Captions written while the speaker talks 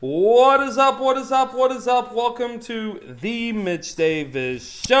What is up? What is up? What is up? Welcome to the Mitch Davis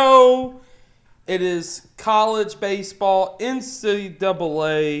Show. It is college baseball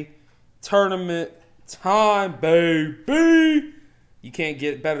NCAA tournament time, baby. You can't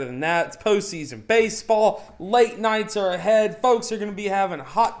get better than that. It's postseason baseball. Late nights are ahead. Folks are going to be having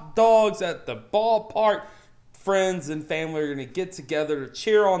hot dogs at the ballpark. Friends and family are going to get together to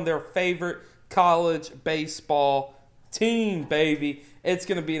cheer on their favorite college baseball team, baby. It's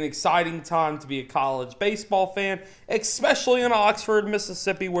going to be an exciting time to be a college baseball fan, especially in Oxford,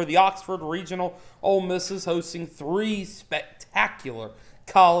 Mississippi, where the Oxford Regional Ole Miss is hosting 3 spectacular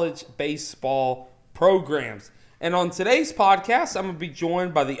college baseball programs. And on today's podcast, I'm going to be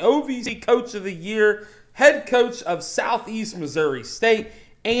joined by the OVC Coach of the Year, head coach of Southeast Missouri State,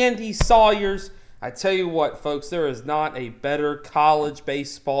 Andy Sawyers. I tell you what, folks, there is not a better college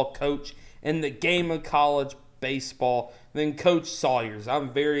baseball coach in the game of college baseball than Coach Sawyers.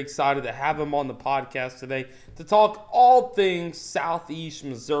 I'm very excited to have him on the podcast today to talk all things Southeast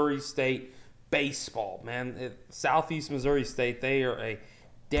Missouri State baseball. Man, Southeast Missouri State, they are a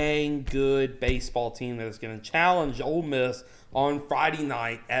dang good baseball team that is going to challenge Ole Miss on Friday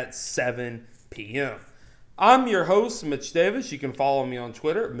night at 7 p.m. I'm your host, Mitch Davis. You can follow me on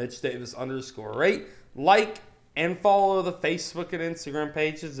Twitter, MitchDavis_8. Like and follow the Facebook and Instagram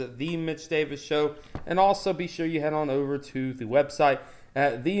pages at The Mitch Davis Show. And also be sure you head on over to the website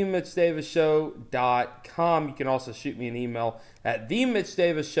at themitchdavisshow.com. You can also shoot me an email at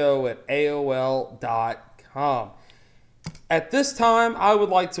themitchdavisshow@aol.com. At this time, I would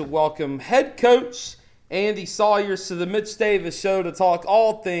like to welcome head coach Andy Sawyers to the Mitch Davis Show to talk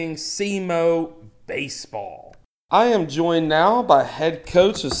all things SEMO baseball. I am joined now by head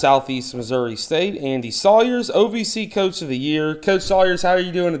coach of Southeast Missouri State, Andy Sawyers, OVC Coach of the Year. Coach Sawyers, how are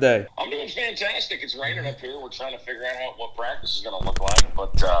you doing today? I'm doing fantastic. It's raining up here. We're trying to figure out what practice is going to look like.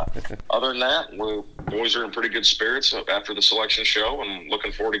 But other than that, we boys are in pretty good spirits after the selection show and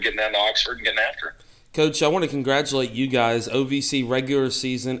looking forward to getting down to Oxford and getting after it. Coach, I want to congratulate you guys, OVC regular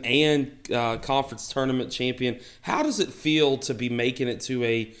season and conference tournament champion. How does it feel to be making it to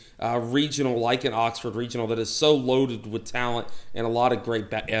a regional like an Oxford regional that is so loaded with talent and a lot of great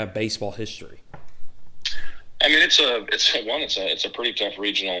baseball history? I mean, it's a pretty tough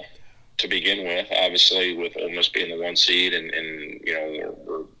regional to begin with. Obviously, with Ole Miss being the 1 seed, and you know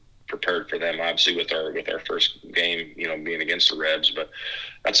we're prepared for them. Obviously, with our first game, you know, being against the Rebs, but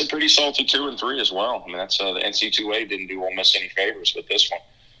that's a pretty salty 2 and 3 as well. I mean, that's the NC2A didn't do Ole Miss any favors with this one.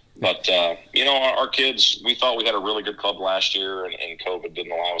 But, you know, our kids, we thought we had a really good club last year, and COVID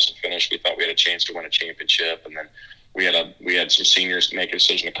didn't allow us to finish. We thought we had a chance to win a championship, and then we had some seniors to make a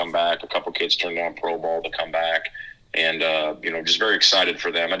decision to come back. A couple kids turned down pro ball to come back, and, you know, just very excited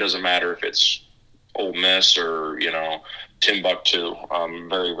for them. It doesn't matter if it's Ole Miss or, you know, Timbuktu. I'm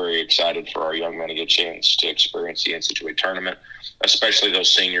very, very excited for our young men to get a chance to experience the NCAA tournament, especially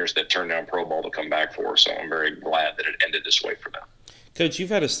those seniors that turned down pro ball to come back for. So I'm very glad that it ended this way for them. Coach, you've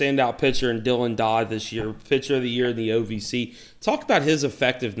had a standout pitcher in Dylan Dodd this year, pitcher of the year in the OVC. Talk about his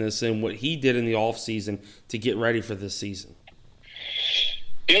effectiveness and what he did in the offseason to get ready for this season.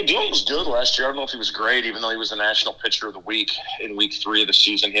 You know, Dylan was good last year. I don't know if he was great, even though he was the National Pitcher of the Week in Week 3 of the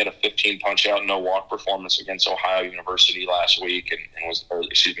season. He had a 15 punch-out, no-walk performance against Ohio University last week,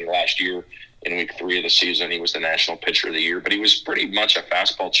 last year in Week 3 of the season. He was the National Pitcher of the Year, but he was pretty much a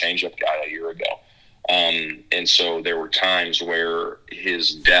fastball changeup guy a year ago. And so there were times where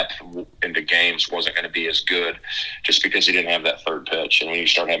his depth into games wasn't going to be as good just because he didn't have that third pitch. And when you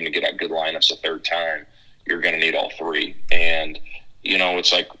start having to get out good lineups a third time, you're going to need all 3. And you know,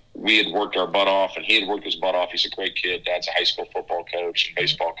 it's like we had worked our butt off, and he had worked his butt off. He's a great kid. Dad's a high school football coach and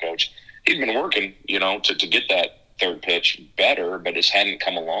baseball coach. He'd been working, you know, to get that third pitch better, but it hadn't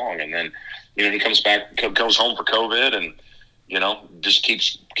come along. And then, you know, he comes back, goes home for COVID, and, you know, just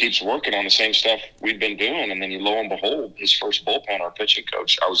keeps working on the same stuff we'd been doing. And then lo and behold, his first bullpen, our pitching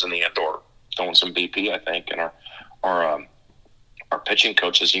coach, I was in the indoor throwing some BP, I think, and our pitching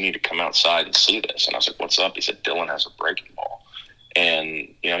coach says, "You need to come outside and see this." And I was like, "What's up?" He said, "Dylan has a breaking ball." And,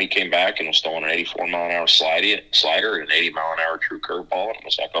 you know, he came back and was throwing an 84-mile-an-hour slider and an 80-mile-an-hour true curveball. And I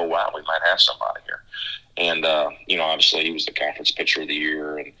was like, oh, wow, we might have somebody here. And, you know, obviously he was the conference pitcher of the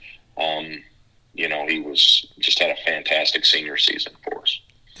year. And, you know, he just had a fantastic senior season for us.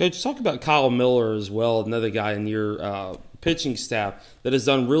 Coach, talk about Kyle Miller as well, another guy in your pitching staff that has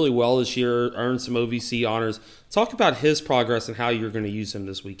done really well this year, earned some OVC honors. Talk about his progress and how you're going to use him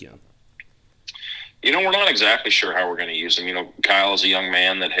this weekend. You know, we're not exactly sure how we're going to use him. You know, Kyle is a young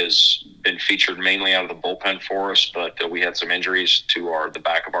man that has been featured mainly out of the bullpen for us, but we had some injuries to the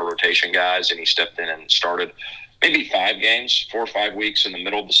back of our rotation guys, and he stepped in and started maybe 4 or 5 weeks in the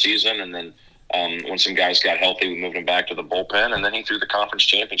middle of the season, and then when some guys got healthy, we moved him back to the bullpen, and then he threw the conference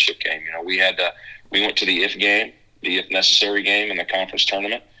championship game. We went to the if necessary game in the conference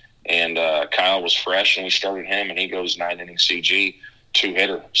tournament, and Kyle was fresh, and we started him, and he goes 9-inning CG,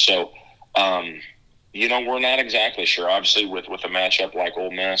 2-hitter. So, we're not exactly sure. Obviously, with a matchup like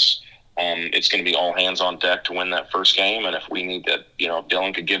Ole Miss, it's going to be all hands on deck to win that first game, and if we need to, if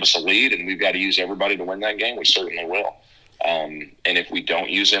Dylan could give us a lead and we've got to use everybody to win that game, we certainly will. And if we don't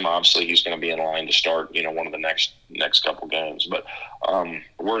use him, obviously he's going to be in line to start, one of the next couple games. But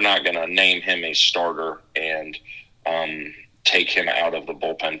we're not going to name him a starter and take him out of the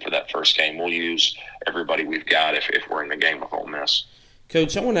bullpen for that first game. We'll use everybody we've got if we're in the game with Ole Miss.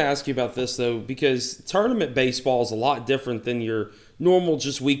 Coach, I want to ask you about this, though, because tournament baseball is a lot different than your normal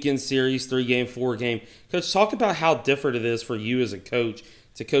just weekend series, 3-game, 4-game. Coach, talk about how different it is for you as a coach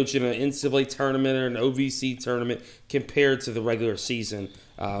to coach in an NCAA tournament or an OVC tournament compared to the regular season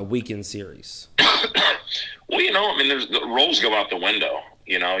weekend series. Well, the roles go out the window.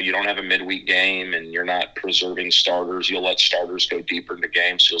 You don't have a midweek game, and you're not preserving starters. You'll let starters go deeper into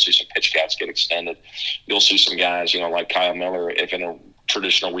games, so you'll see some pitch counts get extended. You'll see some guys, like Kyle Miller, if in a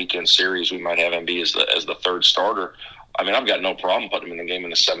traditional weekend series we might have him be as the third starter. I mean, I've got no problem putting him in the game in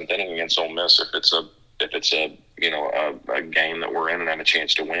the 7th inning against Ole Miss if it's a game that we're in and have a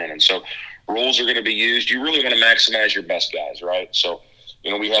chance to win. And so roles are going to be used. You really want to maximize your best guys, right? So,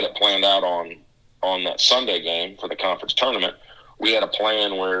 we had it planned out on that Sunday game for the conference tournament. We had a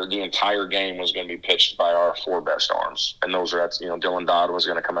plan where the entire game was going to be pitched by our 4 best arms. And Dylan Dodd was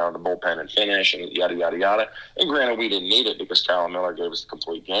going to come out of the bullpen and finish and yada, yada, yada. And granted, we didn't need it because Kyle Miller gave us the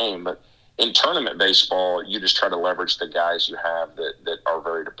complete game. But in tournament baseball, you just try to leverage the guys you have that are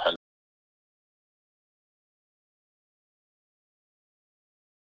very dependable.